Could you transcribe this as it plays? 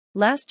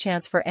Last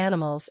Chance for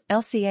Animals,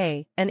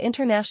 LCA, an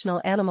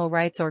international animal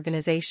rights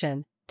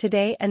organization,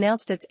 today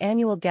announced its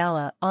annual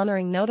gala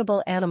honoring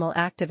notable animal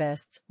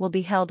activists will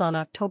be held on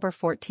October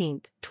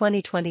 14,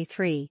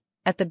 2023,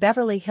 at the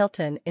Beverly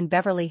Hilton in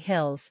Beverly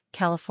Hills,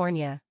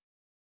 California.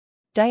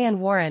 Diane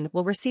Warren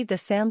will receive the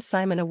Sam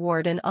Simon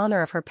Award in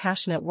honor of her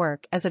passionate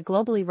work as a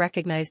globally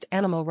recognized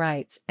animal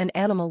rights and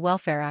animal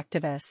welfare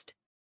activist.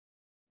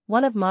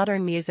 One of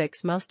modern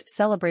music's most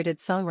celebrated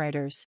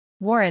songwriters,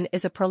 Warren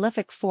is a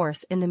prolific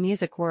force in the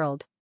music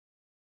world.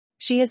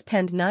 She has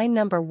penned 9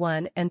 number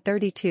 1 and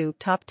 32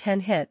 top 10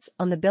 hits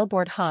on the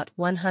Billboard Hot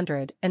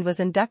 100 and was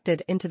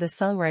inducted into the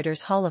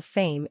Songwriters Hall of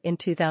Fame in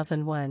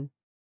 2001.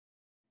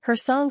 Her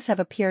songs have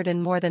appeared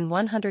in more than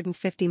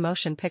 150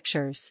 motion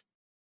pictures.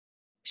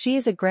 She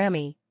is a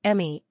Grammy,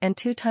 Emmy, and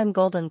 2-time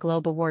Golden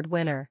Globe Award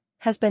winner,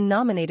 has been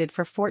nominated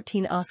for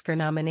 14 Oscar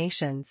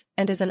nominations,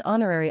 and is an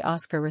honorary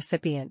Oscar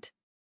recipient.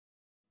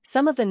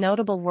 Some of the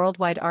notable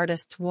worldwide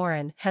artists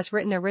Warren has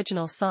written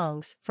original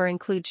songs for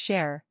include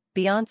Cher,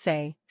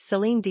 Beyoncé,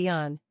 Celine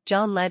Dion,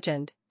 John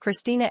Legend,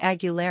 Christina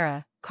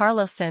Aguilera,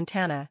 Carlos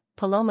Santana,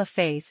 Paloma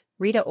Faith,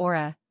 Rita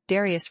Ora,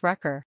 Darius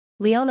Rucker,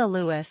 Leona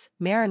Lewis,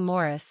 Maren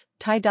Morris,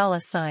 Ty Dolla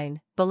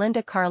 $ign,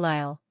 Belinda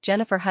Carlisle,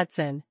 Jennifer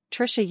Hudson,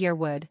 Trisha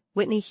Yearwood,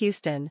 Whitney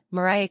Houston,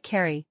 Mariah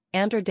Carey,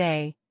 Andra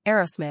Day,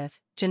 Aerosmith,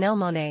 Janelle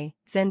Monáe,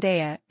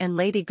 Zendaya, and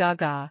Lady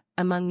Gaga,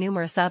 among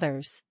numerous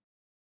others.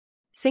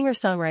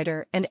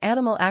 Singer-songwriter and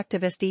animal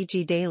activist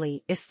E.G.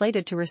 Daily is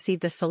slated to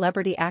receive the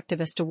Celebrity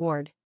Activist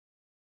Award.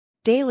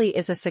 Daily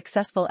is a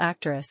successful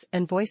actress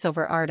and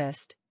voiceover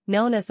artist,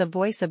 known as the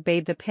voice of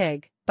Babe the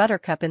Pig,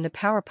 Buttercup in the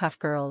Powerpuff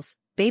Girls,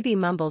 Baby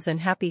Mumbles in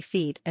Happy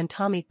Feet and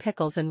Tommy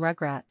Pickles in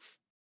Rugrats.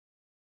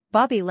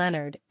 Bobby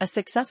Leonard, a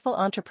successful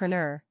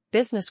entrepreneur,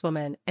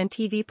 businesswoman, and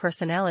TV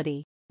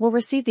personality, will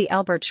receive the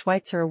Albert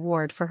Schweitzer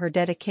Award for her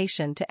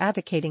dedication to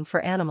advocating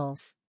for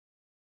animals.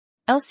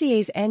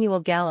 LCA's annual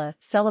gala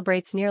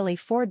celebrates nearly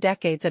 4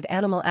 decades of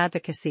animal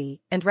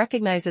advocacy and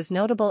recognizes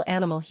notable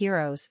animal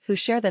heroes who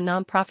share the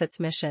nonprofit's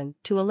mission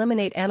to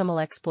eliminate animal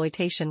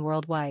exploitation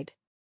worldwide.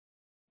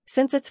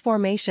 Since its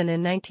formation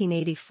in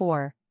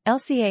 1984,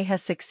 LCA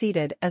has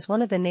succeeded as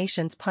one of the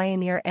nation's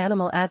pioneer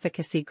animal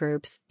advocacy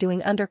groups,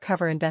 doing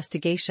undercover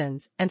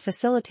investigations and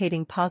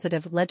facilitating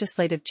positive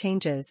legislative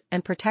changes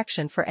and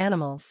protection for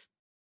animals.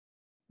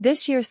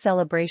 This year's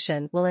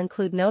celebration will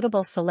include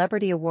notable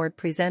celebrity award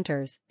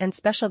presenters and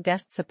special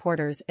guest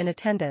supporters in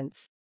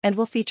attendance, and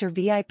will feature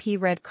VIP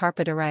red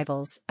carpet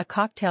arrivals, a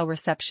cocktail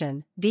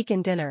reception,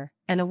 vegan dinner,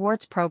 an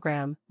awards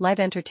program, live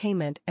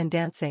entertainment and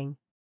dancing.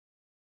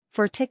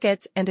 For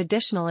tickets and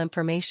additional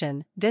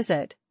information,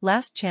 visit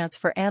Last Chance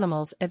for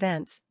Animals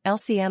events,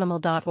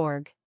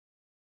 lcanimal.org.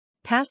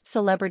 Past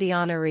celebrity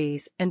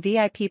honorees and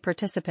VIP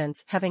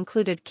participants have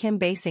included Kim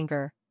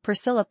Basinger,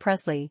 Priscilla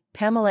Presley,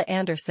 Pamela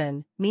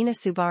Anderson, Mina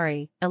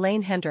Suvari,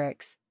 Elaine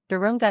Hendricks,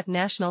 Virunga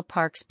National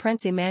Park's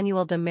Prince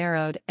Emmanuel de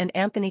Merode and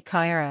Anthony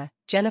Caera,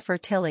 Jennifer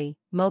Tilly,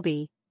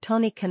 Moby,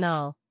 Tony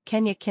Kanal,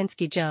 Kenya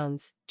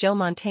Kinski-Jones, Joe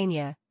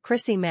Mantegna,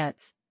 Chrissy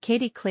Metz,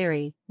 Katie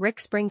Cleary, Rick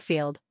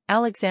Springfield,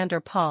 Alexander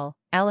Paul,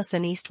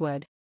 Allison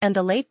Eastwood, and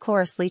the late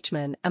Cloris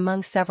Leachman,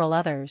 among several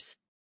others.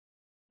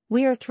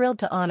 We are thrilled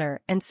to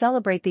honor and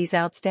celebrate these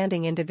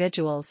outstanding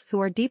individuals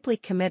who are deeply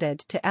committed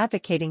to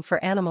advocating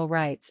for animal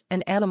rights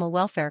and animal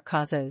welfare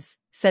causes,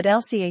 said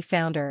LCA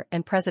founder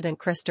and president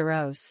Chris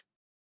DeRose.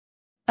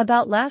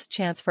 About Last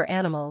Chance for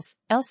Animals,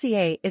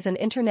 LCA is an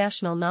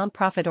international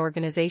nonprofit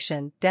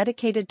organization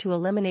dedicated to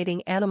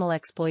eliminating animal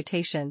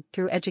exploitation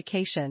through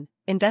education,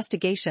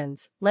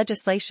 investigations,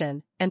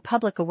 legislation, and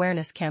public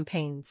awareness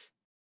campaigns.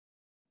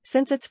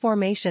 Since its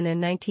formation in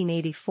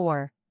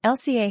 1984,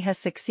 LCA has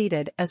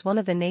succeeded as one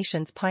of the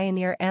nation's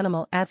pioneer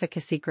animal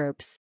advocacy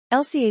groups.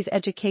 LCA's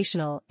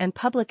educational and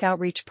public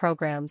outreach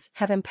programs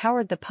have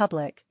empowered the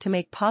public to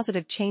make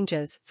positive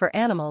changes for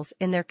animals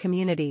in their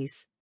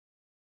communities.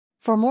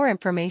 For more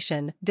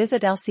information,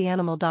 visit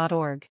lcanimal.org.